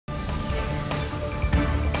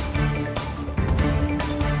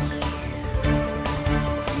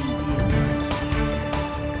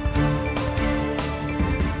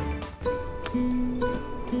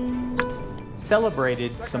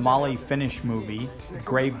celebrated Somali-Finnish movie,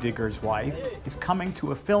 Gravedigger's Wife, is coming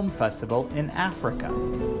to a film festival in Africa.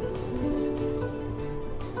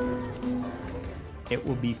 It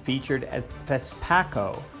will be featured at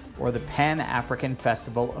FESPACO, or the Pan-African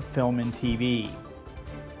Festival of Film and TV.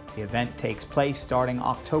 The event takes place starting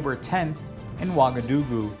October 10th in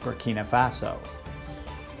Ougadougou, Burkina Faso.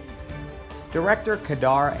 Director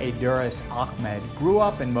Kadar Idris Ahmed grew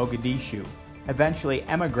up in Mogadishu, eventually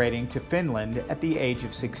emigrating to Finland at the age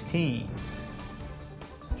of 16.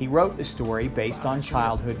 He wrote the story based on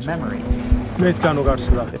childhood memories.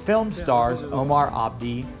 The film stars Omar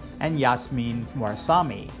Abdi and Yasmin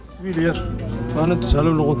Moursami.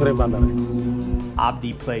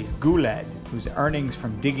 Abdi plays Guled, whose earnings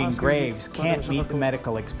from digging graves can't meet the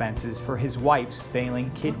medical expenses for his wife's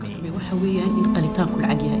failing kidney.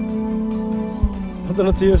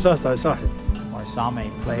 Moursami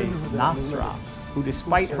plays Nasra, who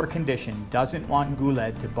despite her condition doesn't want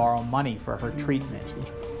Guled to borrow money for her treatment.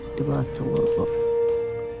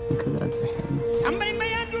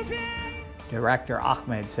 Director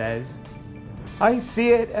Ahmed says, "I see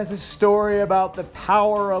it as a story about the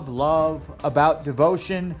power of love, about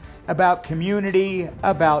devotion, about community,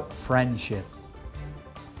 about friendship."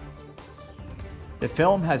 The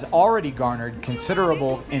film has already garnered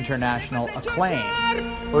considerable international acclaim.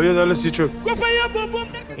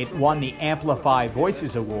 It won the Amplify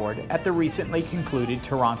Voices Award at the recently concluded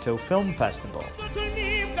Toronto Film Festival.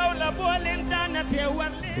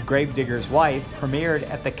 The Gravedigger's Wife premiered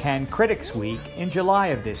at the Cannes Critics Week in July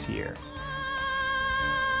of this year.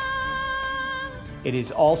 It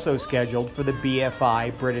is also scheduled for the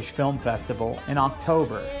BFI British Film Festival in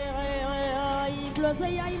October.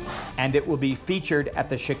 And it will be featured at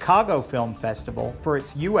the Chicago Film Festival for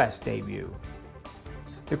its US debut.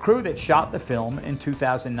 The crew that shot the film in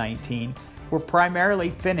 2019 were primarily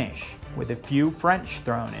Finnish, with a few French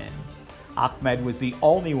thrown in. Ahmed was the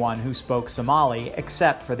only one who spoke Somali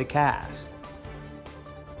except for the cast.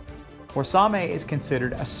 Moursami is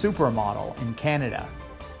considered a supermodel in Canada.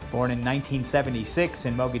 Born in 1976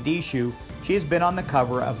 in Mogadishu, she has been on the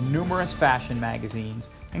cover of numerous fashion magazines,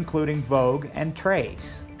 including Vogue and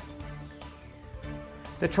Trace.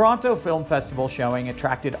 The Toronto Film Festival showing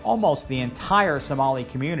attracted almost the entire Somali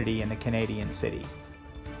community in the Canadian city.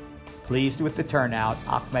 Pleased with the turnout,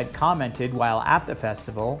 Ahmed commented while at the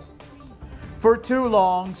festival, "For too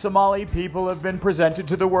long, Somali people have been presented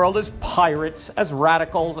to the world as pirates, as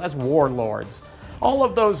radicals, as warlords. All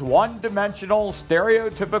of those one-dimensional,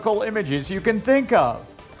 stereotypical images you can think of.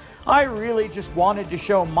 I really just wanted to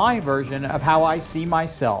show my version of how I see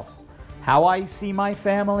myself, how I see my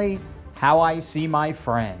family, how I see my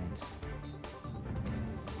friends."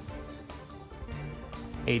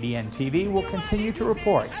 ADN TV will continue to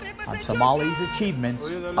report on Somali's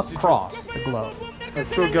achievements across the globe.